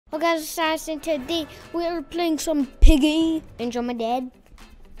Well, guys, Assassin, today we are playing some Piggy. Enjoy my dad.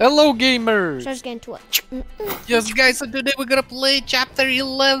 Hello, gamers! So let's get into it. Yes, guys, so today we're gonna play Chapter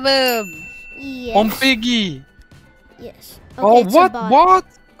 11 Yes. on Piggy. Yes. Okay, Oh, it's what? a bot. What?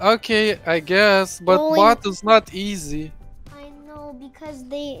 Okay, I guess, but Oh, bot is not easy. I know because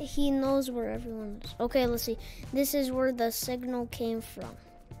he knows where everyone is. Okay, let's see. This is where the signal came from.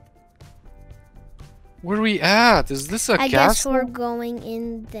 Where are we at? Is this a I castle? guess we're going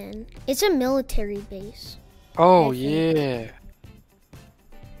in then. It's a military base. Oh, yeah.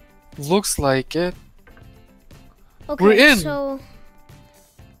 Looks like it. Okay, We're in. So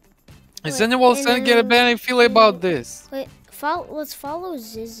Is wait, anyone saying get a bad feeling about this? Wait, let's follow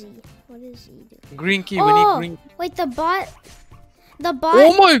Zizzy. What is he doing? Green key, we need green. Wait, the bot.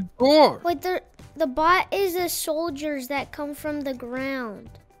 Oh my god! Wait, the bot is the soldiers that come from the ground.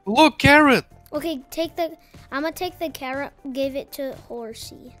 Look, carrot. Okay, I'm gonna take the carrot, give it to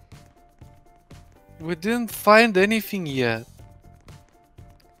Horsey. We didn't find anything yet.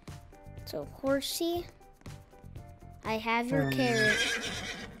 So, Horsey, I have your carrot.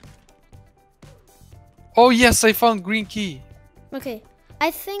 Oh yes, I found green key. Okay, I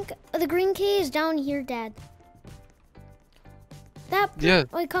think the green key is down here, Dad. Yeah.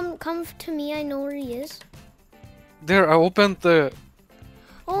 Wait, come to me. I know where he is. There, I opened the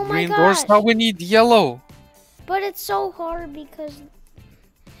green doors. Now we need yellow. But it's so hard because...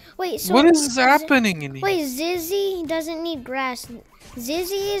 Wait, so... What is happening in here? Wait, Zizzy doesn't need grass.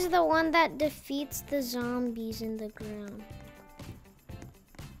 Zizzy is the one that defeats the zombies in the ground.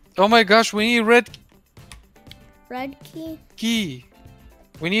 Oh my gosh, we need red key?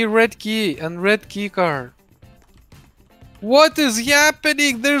 We need red key and red key card. What is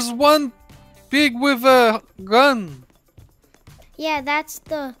happening? There's one pig with a gun. Yeah, that's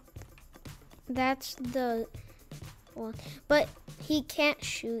the one. But he can't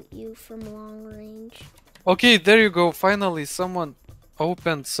shoot you from long range. Okay, there you go. Finally, someone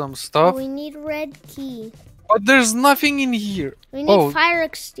opened some stuff. Oh, we need red key. But there's nothing in here. We need fire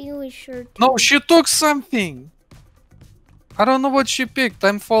extinguisher too. No, she took something. I don't know what she picked.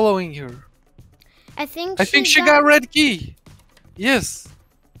 I'm following her. I think she got red key. Yes.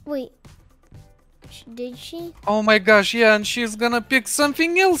 Wait. Did she? Oh my gosh, yeah, and she's gonna pick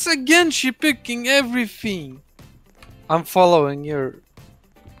something else again. She picking everything. I'm following her.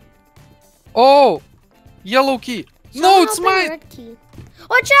 Oh! Yellow key. No, it's mine! Red key.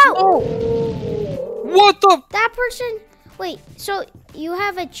 Watch out! No. What the? That person... Wait, so you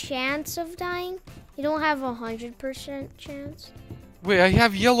have a chance of dying? You don't have 100% chance? Wait, I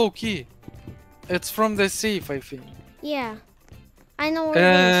have yellow key. It's from the safe, I think. Yeah. I know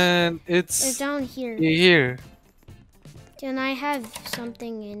where it is. It's down here. Here. And I have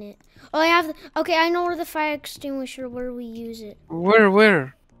something in it. Oh, I have... Okay, I know where the fire extinguisher, where we use it.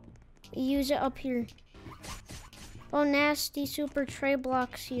 Where? We use it up here. Oh, nasty super tray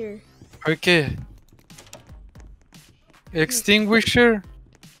blocks here. Okay. Extinguisher?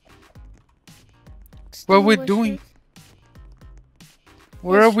 What are we doing?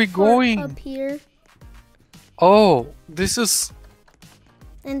 Where are we going? Up here. Oh, this is...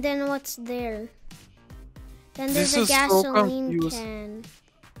 And then what's there? Then This there's a is so gasoline confused. can.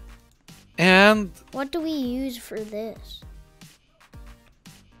 And... What do we use for this?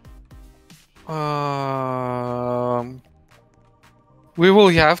 We will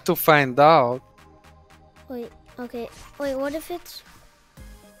have to find out. Wait, okay. Wait, what if it's...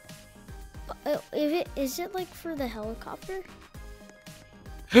 Is it like for the helicopter?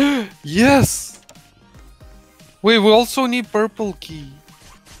 Yes! Wait, we also need purple key.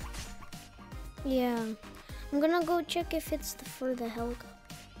 Yeah. I'm gonna go check if it's for the helicopter.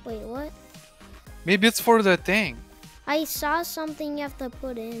 Wait, what? Maybe it's for the tank. I saw something you have to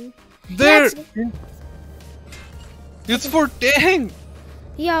put in. There! Yeah, it's for tank!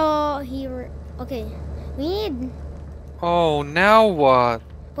 Yo, here. Okay. We need... Oh, now what?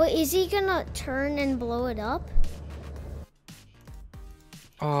 Wait, is he gonna turn and blow it up?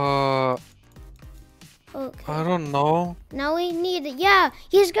 Okay. I don't know. Now we need... Yeah,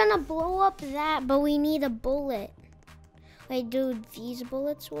 he's gonna blow up that, but we need a bullet. Wait, do these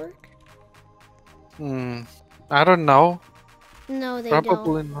bullets work? I don't know. No, they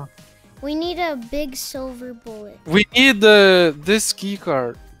Probably don't. not. We need a big silver bullet. We need this key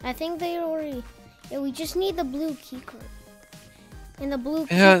card. I think they already... Yeah, we just need the blue key card. And the blue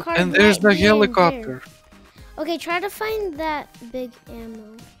key card... And there's the helicopter. Okay, try to find that big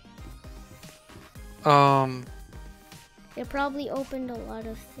ammo. It probably opened a lot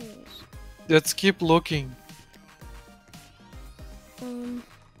of things. Let's keep looking.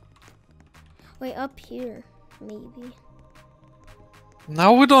 Wait, up here, maybe.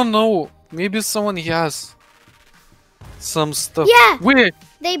 Now we don't know. Maybe someone has some stuff. Yeah! Wait.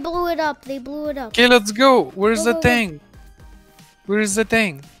 They blew it up. They blew it up. Okay, let's go. Where's Go, the go, go. thing? Where is the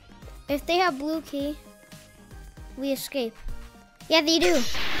thing? If they have blue key, we escape. Yeah, they do.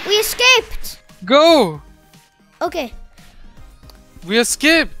 We escaped! Go! Okay. We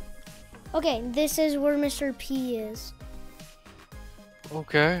escaped. Okay, this is where Mr. P is.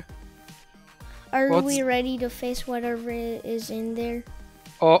 Okay. Are What's- we ready to face whatever is in there?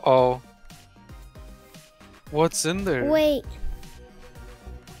 Uh-oh. What's in there? Wait.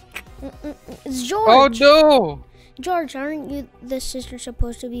 It's Oh George. no! George, aren't you the sister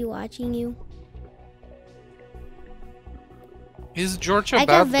supposed to be watching you? Is George a I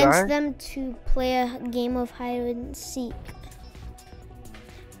bad convinced guy? them to play a game of hide and seek.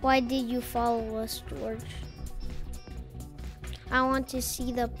 Why did you follow us, George? I want to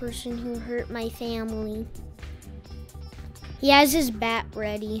see the person who hurt my family. He has his bat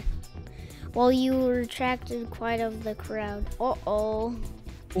ready. While you attracted quite of the crowd. Uh-oh.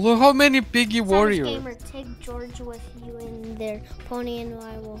 Look how many Piggy Savage warriors. Gamer, take George with you in there. Pony and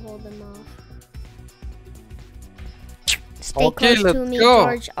I will hold them off. Stay Okay, close to let's me, go.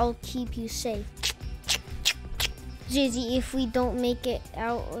 George. I'll keep you safe. Jizzy, if we don't make it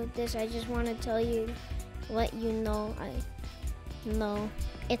out with this, I just want to let you know. No,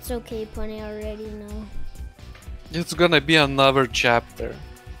 it's okay, Pony. I already know. It's gonna be another chapter.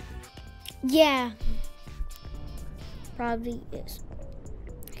 Yeah, probably is.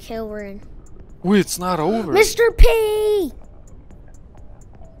 Okay, we're in. Wait, it's not over. Mr. P!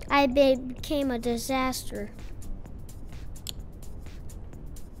 I became a disaster.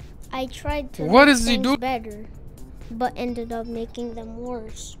 I tried to What make is he things doing? better, but ended up making them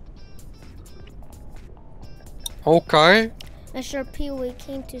worse. Okay. Mr. P, we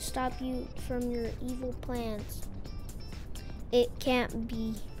came to stop you from your evil plans. It can't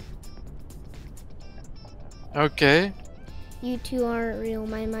be. Okay. You two aren't real.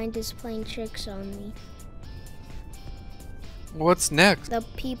 My mind is playing tricks on me. What's next? The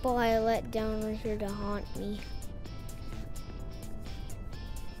people I let down are here to haunt me.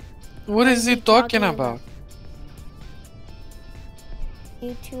 What is he talking about?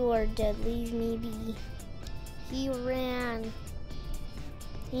 You two are dead. Leave me be. He ran.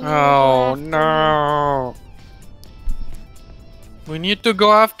 He never Oh left me. no. We need to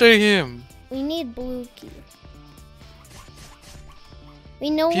go after him. We need blue key. We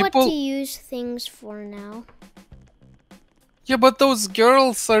know what to People- use things for now. Yeah, but those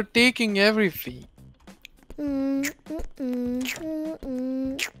girls are taking everything.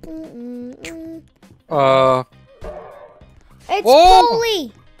 It's Oh!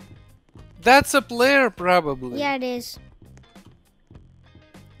 Polly! That's a player probably. Yeah, it is.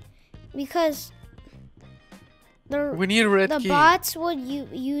 Because We need red the key. bots would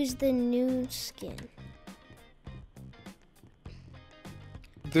use the new skin.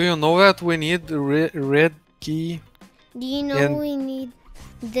 Do you know that we need the red key? Do you know And- we need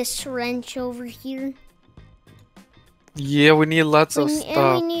this wrench over here? Yeah, we need lots of And we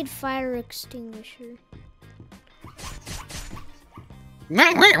stuff. need fire extinguisher.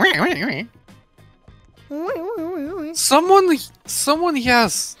 Someone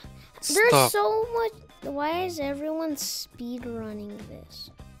has There's stuff. so much. Why is everyone speed running this?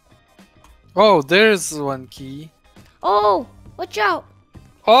 Oh, there's one key. Oh, watch out!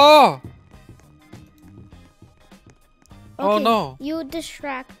 Oh! Oh Okay, no. You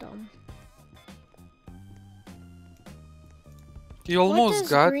distract them. You What almost does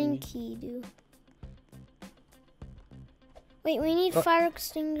got green me. key do? Wait, we need fire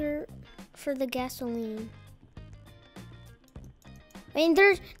extinguisher for the gasoline. Wait,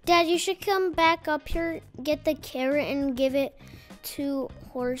 Dad, you should come back up here, get the carrot, and give it to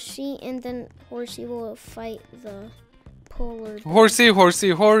Horsey, and then Horsey will fight the polar bear. Horsey, horsey,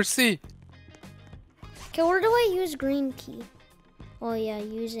 horsey. Okay, where do I use green key? Oh yeah,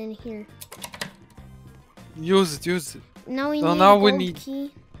 use in here. Use it, use it. Now we So need now we gold need-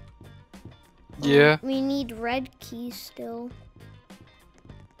 key. Yeah. We need red key still.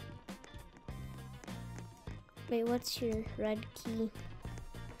 Wait, what's your red key?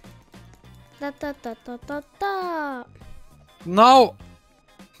 Da da da da da da. Now,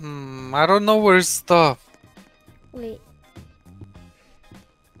 I don't know where's stuff. Wait.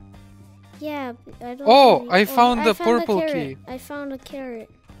 Yeah, I don't. Oh, really- I found the a purple carrot. key. I found a carrot.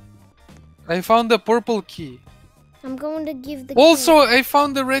 I found the purple key. I'm going to give the. Also, I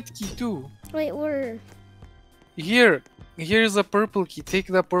found the red key too. carrot. Wait, where? Here. Here's a purple key. Take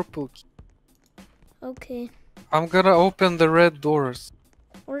the purple key. Okay. I'm gonna open the red doors.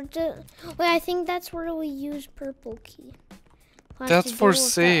 Wait, I think that's where we use purple key. has That's to for deal with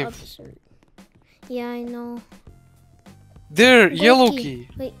the save. upsert. Yeah, I know. There, Gold yellow key.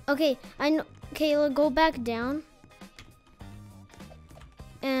 Wait, okay, I know. Okay, let's go back down.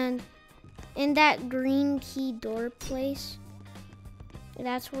 And in that green key door place,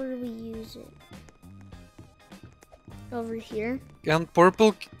 that's where we use it. Over here. And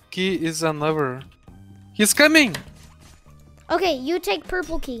purple key is another. He's coming! Okay, you take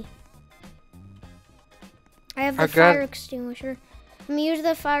purple key. I have the I got fire extinguisher. I'm gonna use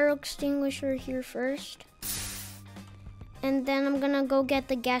the fire extinguisher here first. And then I'm gonna go get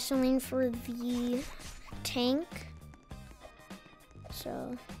the gasoline for the tank.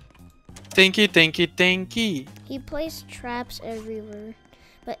 So, Tanky, tanky, tanky. he placed traps everywhere,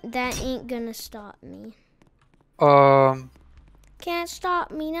 but that ain't gonna stop me. Can't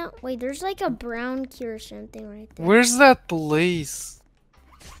stop me now. Wait, there's like a brown key or something right there. Where's that place?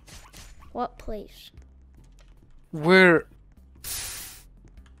 What place? Where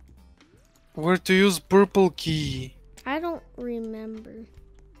to use purple key? I don't remember.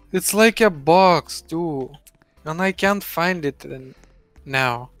 It's like a box too, and I can't find it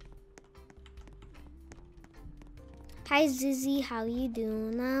now. Hi Zizzy, how you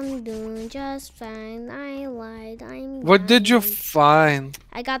doing? I'm doing just fine. I lied. What did you fine. find?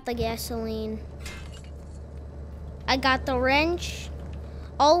 I got the gasoline. I got the wrench.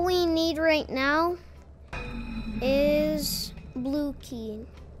 All we need right now is blue key.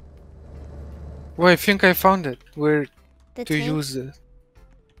 Well, I think I found it. Where The to tank. use it?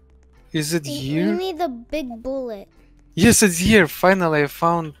 Is it We here? need the big bullet. Yes, it's here. Finally, I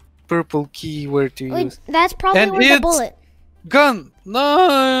found purple key where to Wait, use. that's probably And where the it's- bullet. Gun!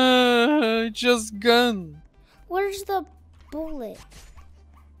 No, just gun. Where's the bullet?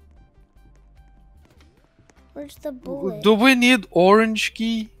 Where's the bullet? Do we need orange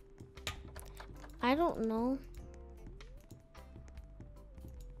key? I don't know.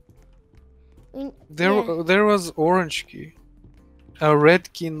 There was orange key. A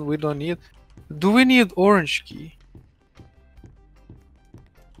red key we don't need. Do we need orange key?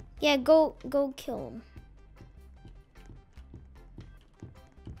 Yeah, go kill him.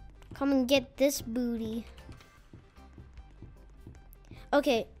 Come and get this booty.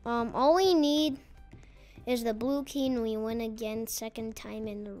 Okay, all we need is the blue key and we win again, second time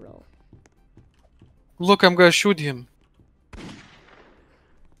in a row. Look, I'm gonna shoot him.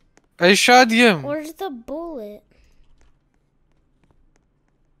 I shot him. Where's the bullet?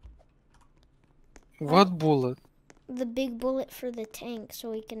 What bullet? The big bullet for the tank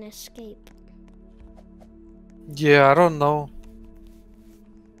so we can escape. Yeah, I don't know.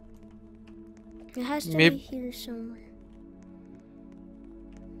 It has to Maybe- be here somewhere.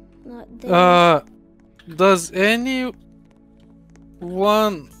 Not there. Does anyone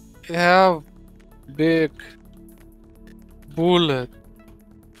have big bullet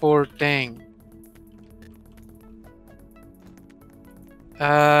for tank?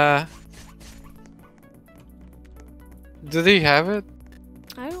 Do they have it?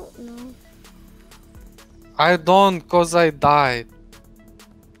 I don't know. I don't, cause I died.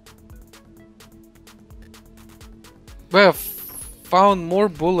 Well, found more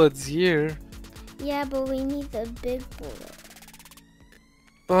bullets here. Yeah, but we need the big bullet.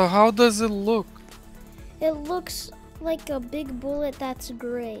 But how does it look? It looks like a big bullet that's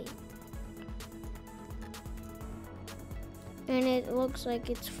gray. And it looks like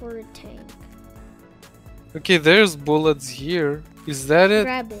it's for a tank. Okay, there's bullets here. Is that it?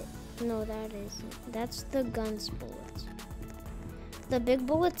 Grab it. No, that isn't. That's the gun's bullets. The big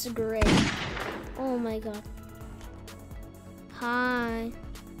bullet's gray. Oh my god. Hi.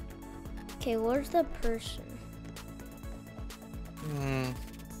 Okay, where's the person?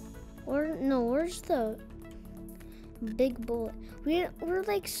 Where's the big bullet? We're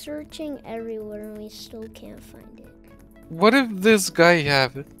like searching everywhere and we still can't find it. What if this guy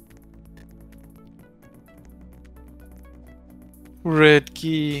have it? Red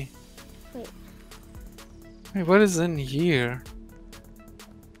key. Wait. Wait, what is in here?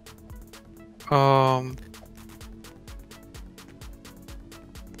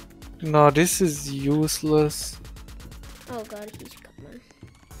 No, this is useless. Oh god, he's coming.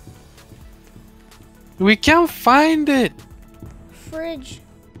 We can't find it. Fridge.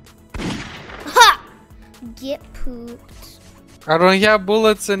 Ha! Get pooped. I don't have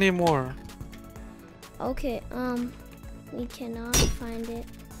bullets anymore. Okay, we cannot find it.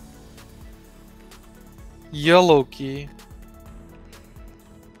 Yellow key.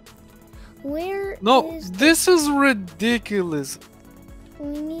 Where No, is this is ridiculous.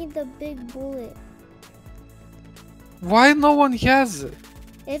 we need the big bullet. Why no one has it?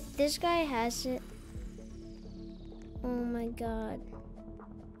 If this guy has it, Oh my god.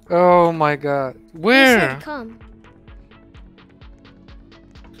 Oh my god. He Where? said come.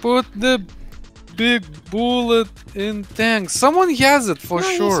 Put the big bullet in tank. Someone has it for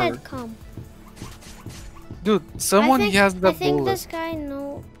no, sure. he said come. Dude, someone has the I think bullet. this guy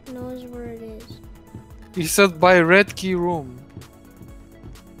knows where it is. He said by red key room.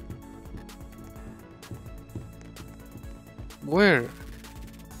 Where?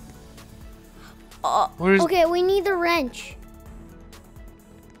 Where is? Okay, we need the wrench.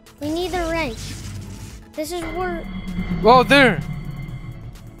 We need the wrench. This is where. Oh, there.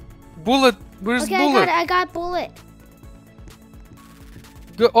 Bullet. Where's Okay, bullet? I got bullet.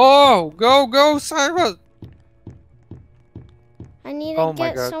 Go, Simon. I need to Oh my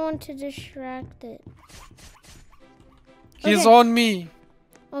get God. someone to distract it. He's Okay. on me.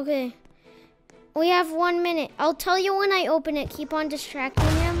 Okay. We have 1 minute. I'll tell you when I open it. Keep on distracting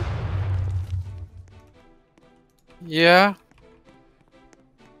him. Yeah.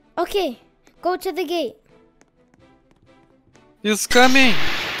 Okay. Go to the gate. He's coming.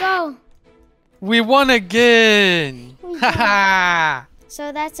 Go. We won again. We Haha.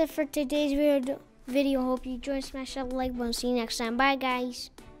 So that's it for today's video. Hope you enjoyed. Smash that like button. See you next time. Bye, guys.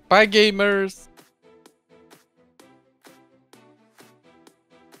 Bye, gamers.